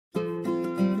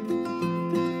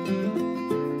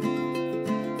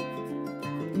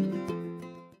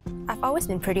I've always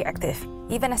been pretty active,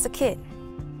 even as a kid.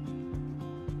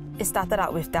 It started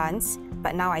out with dance,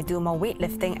 but now I do more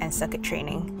weightlifting and circuit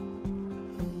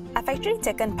training. I've actually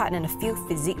taken part in a few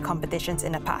physique competitions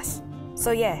in the past.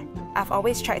 So yeah, I've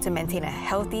always tried to maintain a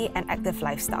healthy and active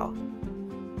lifestyle.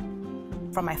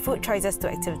 From my food choices to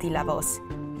activity levels,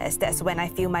 as that's when I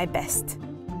feel my best.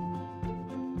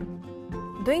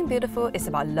 Doing beautiful is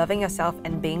about loving yourself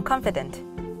and being confident.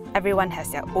 Everyone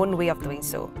has their own way of doing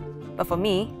so. But for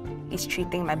me, it's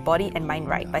treating my body and mind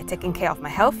right by taking care of my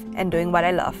health and doing what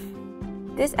I love.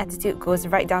 This attitude goes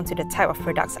right down to the type of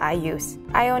products I use.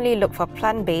 I only look for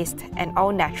plant-based and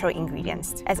all-natural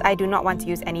ingredients, as I do not want to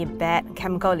use any bad,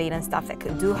 chemical-laden stuff that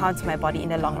could do harm to my body in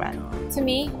the long run. To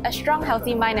me, a strong,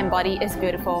 healthy mind and body is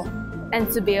beautiful.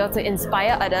 And to be able to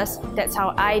inspire others, that's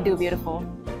how I do beautiful.